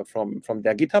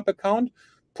their GitHub account,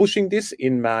 pushing this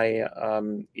in my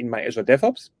Azure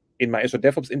DevOps,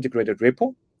 integrated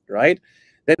repo, right?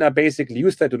 Then I basically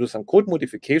use that to do some code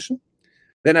modification.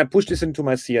 Then I push this into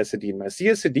my CI/CD. And my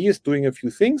CI/CD is doing a few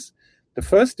things. The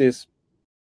first is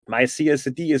my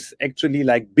CI/CD is actually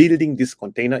like building this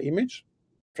container image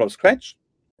from scratch,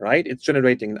 right? It's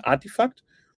generating an artifact,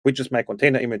 which is my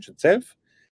container image itself.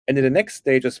 And in the next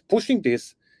stage is pushing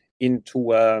this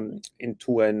into an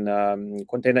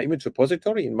container image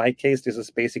repository. In my case, this is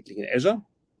basically in Azure,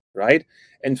 right?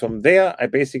 And from there, I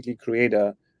basically create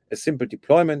a simple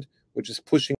deployment, which is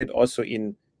pushing it also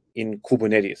in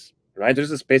Kubernetes, right? This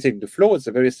is basically the flow. It's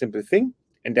a very simple thing,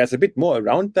 and there's a bit more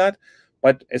around that.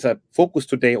 But as I focus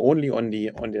today only on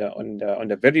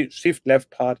the very shift left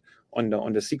part, on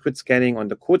the secret scanning, on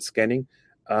the code scanning,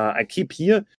 I keep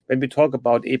here when we talk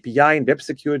about API and web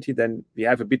security, then we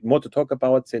have a bit more to talk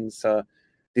about since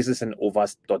this is an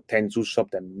Overst.10 Juice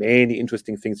Shop. There are many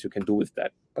interesting things you can do with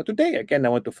that. But today, again, I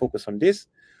want to focus on this.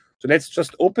 So let's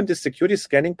just open the security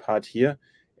scanning part here.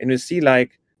 And you see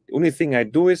like the only thing I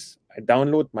do is I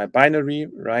download my binary,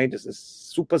 right? This is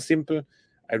super simple.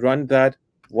 I run that.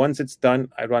 Once it's done,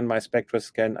 I run my Spectral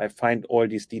scan. I find all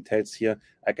these details here.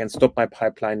 I can stop my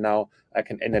pipeline now. I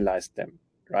can analyze them,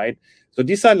 right? So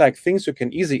these are like things you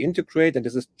can easily integrate. And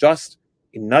this is just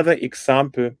another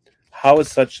example how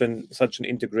such an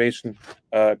integration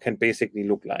can basically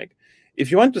look like. If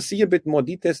you want to see a bit more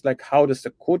details, like how does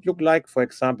the code look like, for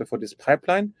example, for this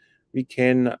pipeline, we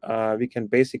can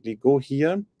basically go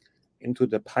here into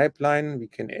the pipeline. We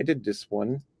can edit this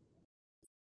one,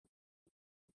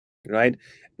 right?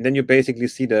 And then you basically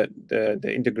see the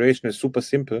integration is super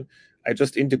simple. I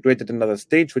just integrated another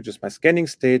stage, which is my scanning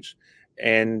stage,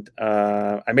 and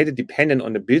I made it dependent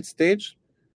on the build stage,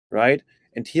 right?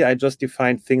 And here I just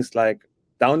defined things like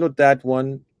download that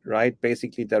one, right?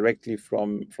 Basically directly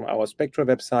from our Spectral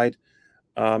website,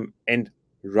 and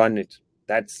run it.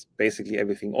 That's basically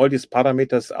everything. All these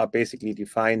parameters are basically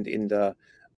defined in the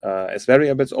as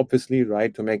variables, obviously,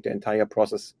 right, to make the entire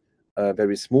process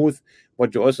very smooth.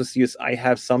 What you also see is I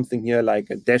have something here like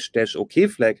a -- OK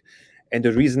flag. And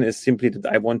the reason is simply that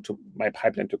I want my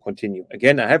pipeline to continue.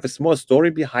 Again, I have a small story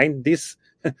behind this,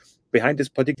 behind this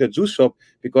particular juice shop,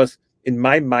 because in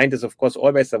my mind is, of course,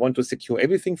 always I want to secure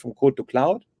everything from code to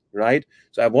cloud, right?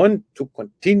 So I want to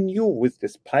continue with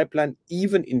this pipeline,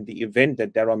 even in the event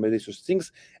that there are malicious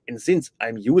things. And since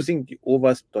I'm using the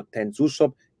Overst.10 juice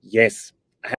shop, yes,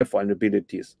 I have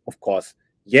vulnerabilities, of course.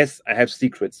 Yes, I have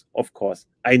secrets, of course.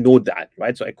 I know that,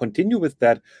 right? So I continue with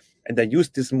that. And I use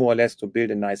this more or less to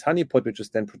build a nice honeypot, which is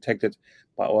then protected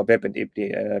by our web app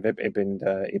and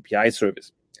API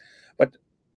service. But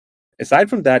aside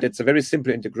from that, it's a very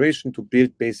simple integration to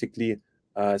build basically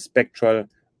Spectral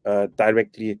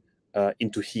directly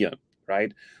into here,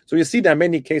 right? So you see there are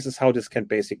many cases how this can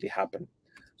basically happen.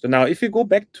 So now if you go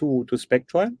back to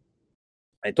Spectral,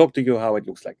 I talked to you how it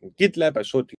looks like in GitLab. I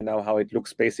showed you now how it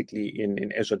looks basically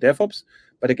in Azure DevOps.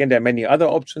 But again, there are many other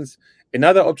options.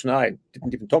 Another option, I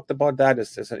didn't even talk about that,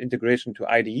 is an integration to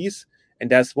IDEs. And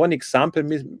there's one example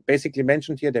basically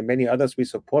mentioned here. There are many others we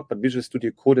support, but Visual Studio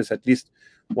Code is at least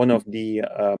one of the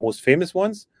most famous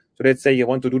ones. So let's say you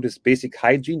want to do this basic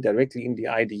hygiene directly in the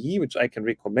IDE, which I can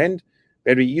recommend.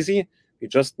 Very easy. You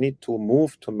just need to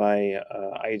move to my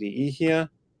IDE here.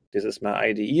 This is my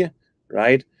IDE,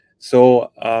 right?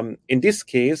 So in this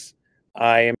case,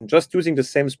 I'm just using the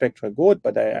same spectral code,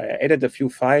 but I added a few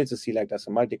files to see like there's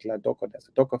a multi-cloud Docker, there's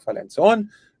a Docker file, and so on,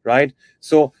 right?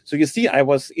 So you see, I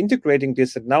was integrating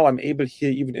this, and now I'm able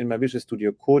here, even in my Visual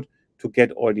Studio Code, to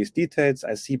get all these details.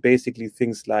 I see basically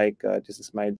things like this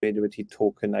is my availability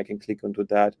token. I can click onto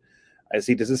that. I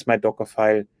see this is my Docker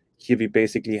file. Here we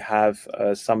basically have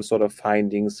some sort of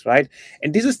findings, right?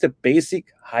 And this is the basic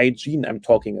hygiene I'm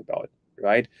talking about,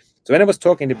 right? So when I was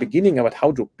talking in the beginning about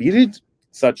how to build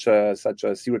such a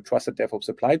zero trusted DevOps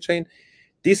supply chain,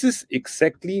 this is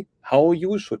exactly how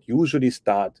you should usually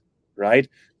start, right?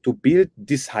 To build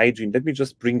this hygiene. Let me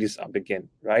just bring this up again,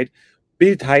 right?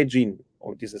 Build hygiene.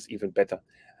 Oh, this is even better.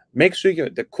 Make sure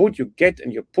the code you get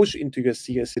and you push into your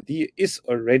CI/CD is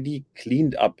already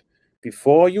cleaned up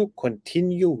before you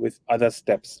continue with other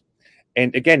steps.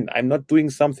 And again, I'm not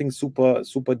doing something super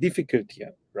difficult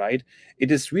here, right?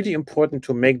 It is really important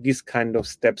to make these kind of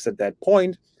steps at that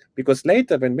point, because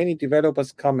later when many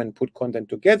developers come and put content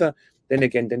together, then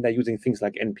they're using things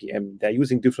like NPM, they're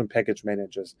using different package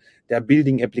managers, they're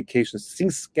building applications,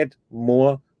 things get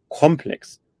more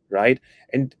complex, right?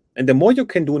 And the more you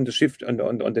can do on the shift on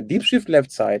the deep shift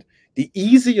left side, the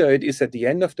easier it is at the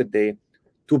end of the day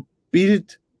to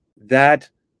build that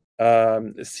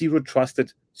zero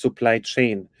trusted supply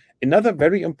chain. Another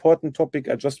very important topic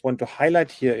I just want to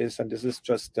highlight here is, and this is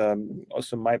just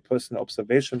also my personal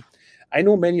observation, I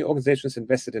know many organizations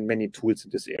invested in many tools in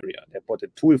this area. They bought a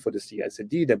tool for the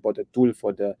CI/CD, they bought a tool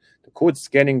for the code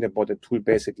scanning, they bought a tool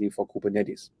basically for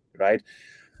Kubernetes, right?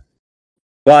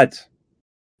 But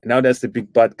now there's the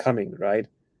big but coming, right?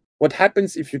 What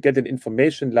happens if you get an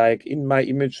information like, in my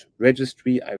image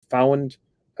registry, I found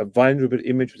a vulnerable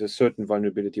image with a certain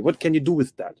vulnerability? What can you do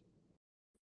with that?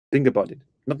 Think about it.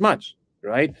 Not much,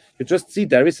 right? You just see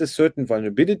there is a certain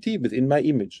vulnerability within my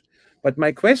image. But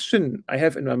my question I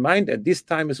have in my mind at this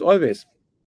time is always,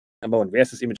 number one,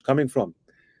 where's this image coming from?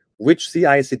 Which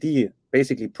CI/CD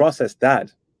basically processed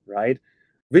that, right?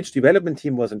 Which development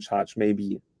team was in charge,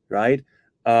 maybe, right?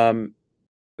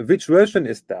 Which version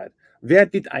is that? Where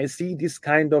did I see this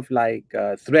kind of like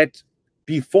threat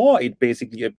before it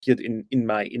basically appeared in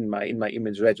my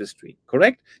image registry?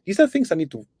 Correct? These are things I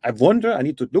need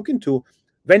to look into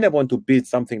when I want to build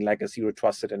something like a zero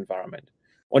trusted environment.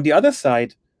 On the other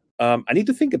side, I need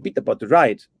to think a bit about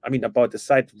about the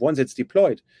site once it's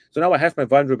deployed. So now I have my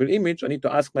vulnerable image. I need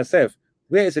to ask myself,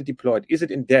 where is it deployed? Is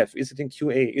it in dev? Is it in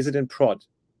QA? Is it in prod?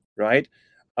 Right?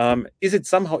 Is it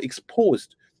somehow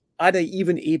exposed? Are there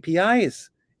even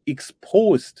APIs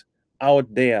exposed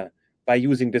out there by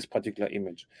using this particular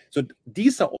image? So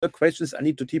these are all questions I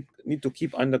need to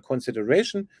keep under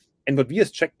consideration. And what we as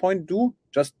Checkpoint do,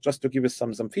 just to give us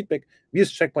some feedback, we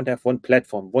as Checkpoint have one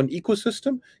platform, one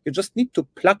ecosystem. You just need to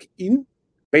plug in,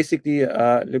 basically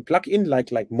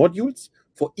like modules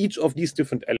for each of these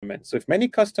different elements. So if many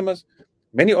customers,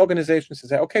 many organizations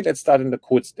say, okay, let's start in the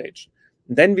code stage.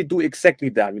 Then we do exactly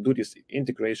that. We do this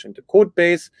integration into code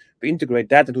base. We integrate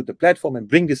that into the platform and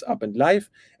bring this up and live.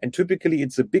 And typically,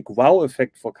 it's a big wow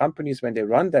effect for companies when they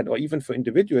run that, or even for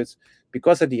individuals,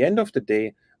 because at the end of the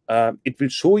day, it will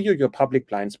show you your public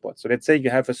blind spots. So let's say you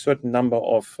have a certain number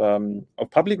of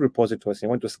public repositories. You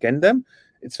want to scan them.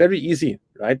 It's very easy,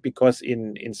 right? Because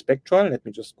in Spectral, let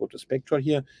me just go to Spectral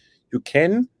here, you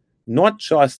can not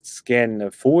just scan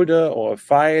a folder or a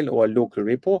file or a local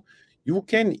repo. You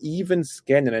can even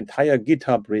scan an entire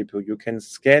GitHub repo. You can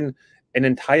scan an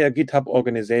entire GitHub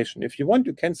organization. If you want,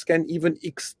 you can scan even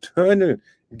external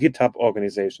GitHub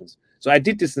organizations. So I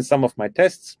did this in some of my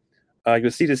tests.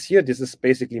 You'll see this here. This is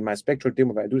basically my Spectral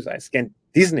demo. What I do is I scan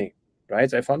Disney,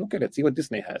 right? So I found, okay, let's see what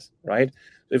Disney has, right?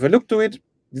 So if I look to it,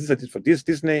 this is what I did for this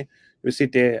Disney. You see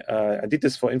there, I did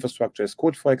this for infrastructure as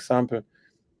code, for example.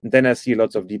 And then I see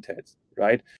lots of details,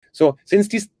 right? So since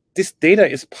this data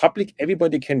is public,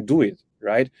 everybody can do it,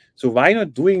 right? So why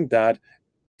not doing that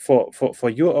for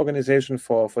your organization,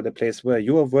 for the place where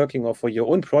you are working, or for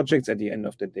your own projects at the end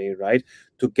of the day, right?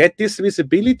 To get this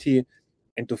visibility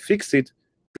and to fix it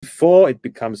before it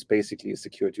becomes basically a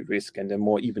security risk and a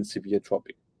more even severe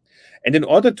topic. And in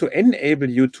order to enable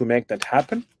you to make that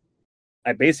happen,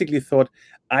 I basically thought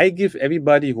I give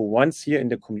everybody who wants here in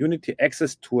the community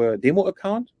access to a demo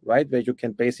account, right? Where you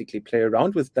can basically play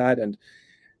around with that. And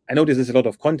I know this is a lot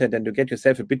of content, and to get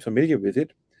yourself a bit familiar with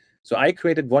it. So I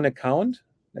created one account.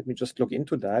 Let me just look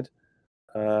into that.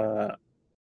 Okay,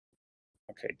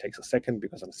 it takes a second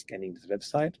because I'm scanning this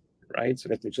website, right? So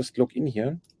let me just look in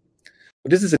here. But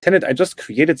this is a tenant I just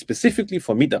created specifically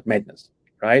for Meetup Madness,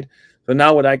 right? So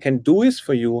now what I can do is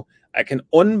for you, I can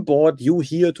onboard you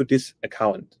here to this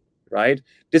account, right?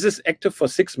 This is active for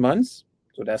 6 months.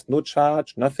 So there's no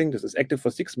charge, nothing. This is active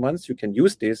for 6 months. You can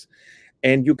use this,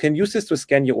 and you can use this to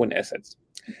scan your own assets.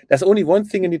 There's only one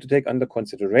thing you need to take under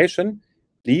consideration.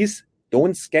 Please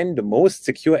don't scan the most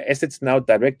secure assets now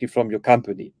directly from your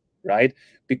company, right?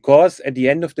 Because at the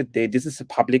end of the day, this is a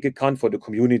public account for the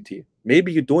community.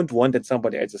 Maybe you don't want that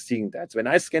somebody else is seeing that. So when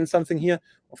I scan something here,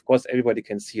 of course, everybody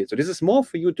can see it. So this is more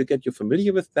for you to get you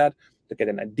familiar with that, to get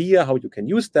an idea how you can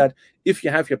use that. If you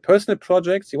have your personal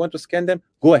projects, you want to scan them,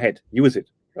 go ahead, use it,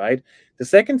 right? The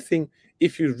second thing,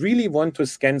 if you really want to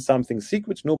scan something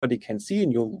secret nobody can see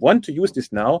and you want to use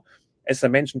this now, as I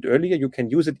mentioned earlier, you can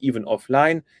use it even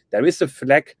offline. There is a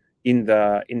flag in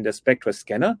the Spectral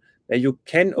scanner that you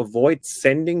can avoid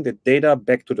sending the data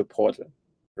back to the portal,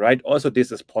 right? Also,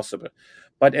 this is possible.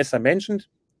 But as I mentioned,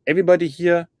 everybody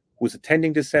here who's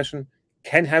attending this session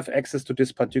can have access to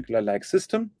this particular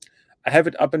system. I have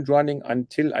it up and running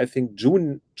until I think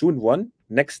June 1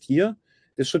 next year.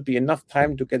 This should be enough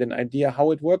time to get an idea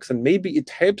how it works, and maybe it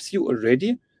helps you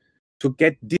already to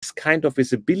get this kind of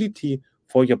visibility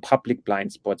for your public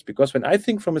blind spots. Because when I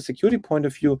think from a security point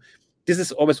of view, this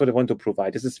is always what I want to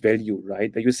provide. This is value,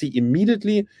 right? Where you see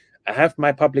immediately, I have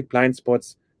my public blind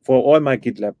spots for all my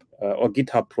GitLab or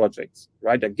GitHub projects,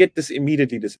 right? I get this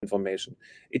immediately, this information.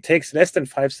 It takes less than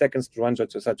 5 seconds to run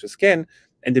such a scan,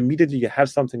 and immediately you have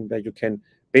something that you can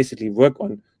basically work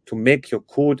on to make your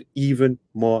code even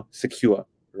more secure,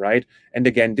 right? And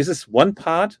again, this is one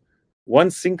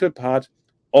single part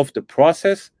of the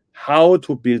process, how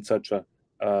to build such a,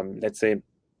 let's say,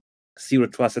 zero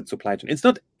trusted supply chain. It's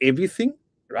not everything,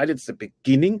 right? It's the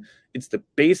beginning. It's the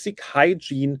basic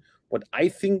hygiene, what I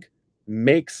think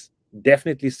makes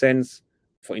definitely sense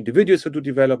for individuals who do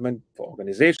development, for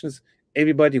organizations,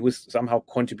 everybody who's somehow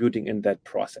contributing in that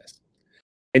process.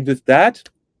 And with that,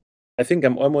 I think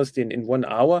I'm almost in 1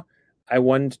 hour. I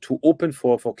want to open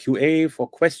for QA, for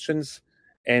questions,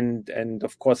 and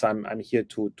of course I'm here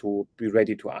to be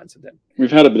ready to answer them.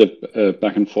 We've had a bit of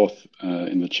back and forth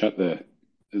in the chat there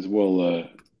as well,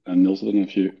 and Nils, I don't know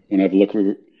if you want to have a look.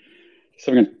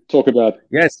 So we're going to talk about...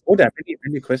 Yes, there are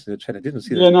many questions in the chat. I didn't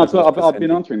see that. Yeah, no, so I've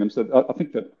been answering them. So I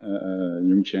think that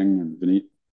Yung Cheng and Vineet,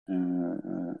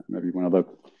 maybe one other,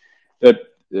 that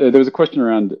there was a question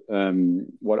around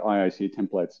what IIC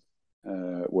templates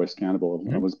were scannable.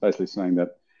 Mm-hmm. I was basically saying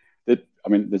that, I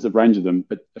mean, there's a range of them,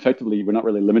 but effectively we're not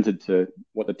really limited to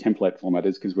what the template format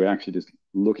is because we're actually just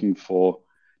looking for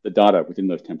the data within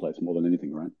those templates more than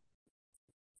anything, right?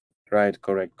 Right,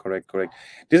 correct.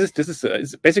 This is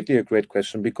it's basically a great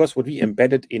question, because what we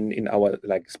embedded in our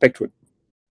Spectral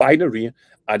binary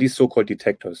are these so-called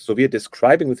detectors. So we are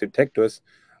describing with detectors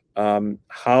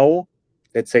how,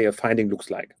 let's say, a finding looks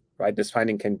like. Right, this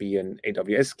finding can be an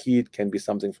AWS key, it can be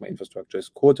something from infrastructure as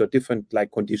code, or different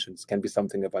conditions, can be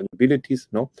something of vulnerabilities.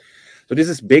 No, so this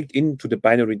is baked into the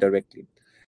binary directly,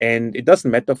 and it doesn't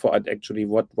matter for it actually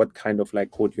what kind of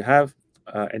code you have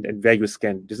and where you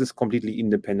scan. This is completely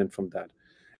independent from that,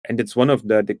 and it's one of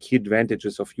the key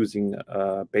advantages of using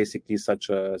basically such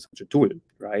a tool,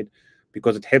 right?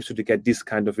 Because it helps you to get this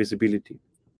kind of visibility.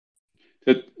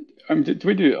 Do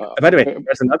we do? By the way,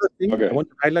 there's another thing I want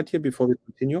to highlight here before we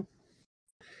continue.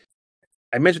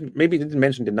 I didn't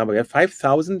mention the number. We have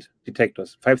 5,000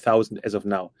 detectors, 5,000 as of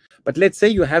now. But let's say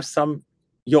you have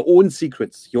your own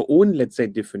secrets, your own, let's say,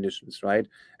 definitions, right?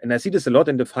 And I see this a lot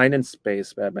in the finance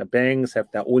space, where banks have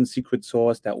their own secret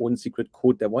source, their own secret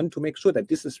code. They want to make sure that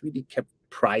this is really kept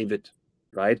private,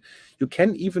 right? You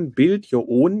can even build your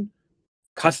own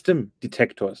custom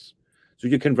detectors. So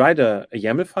you can write a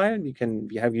YAML file. You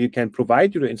can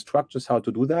provide you the instructions how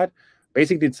to do that.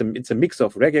 Basically, it's a mix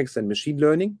of regex and machine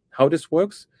learning how this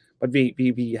works. But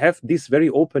we have this very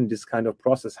open, this kind of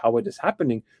process how it is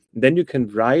happening. And then you can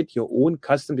write your own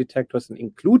custom detectors and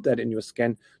include that in your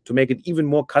scan to make it even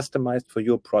more customized for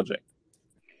your project.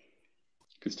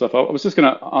 Good stuff. I was just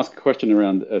going to ask a question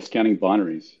around scanning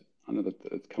binaries. I know that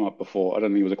it's come up before. I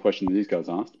don't think it was a question that these guys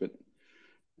asked, but.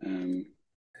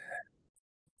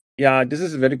 Yeah, this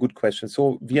is a very good question.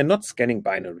 So we are not scanning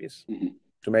binaries,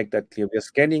 to make that clear. We are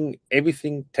scanning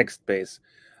everything text-based.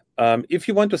 If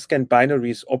you want to scan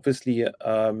binaries, obviously,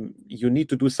 you need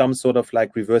to do some sort of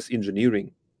reverse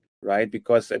engineering, right?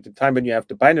 Because at the time when you have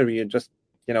the binary, you just,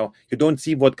 you don't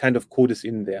see what kind of code is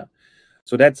in there.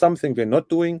 So that's something we're not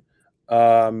doing.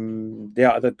 There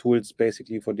are other tools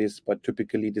basically for this, but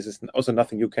typically this is also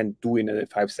nothing you can do in a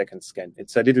 5-second scan.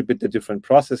 It's a little bit a different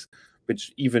process,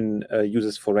 which even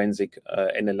uses forensic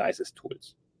analysis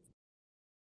tools.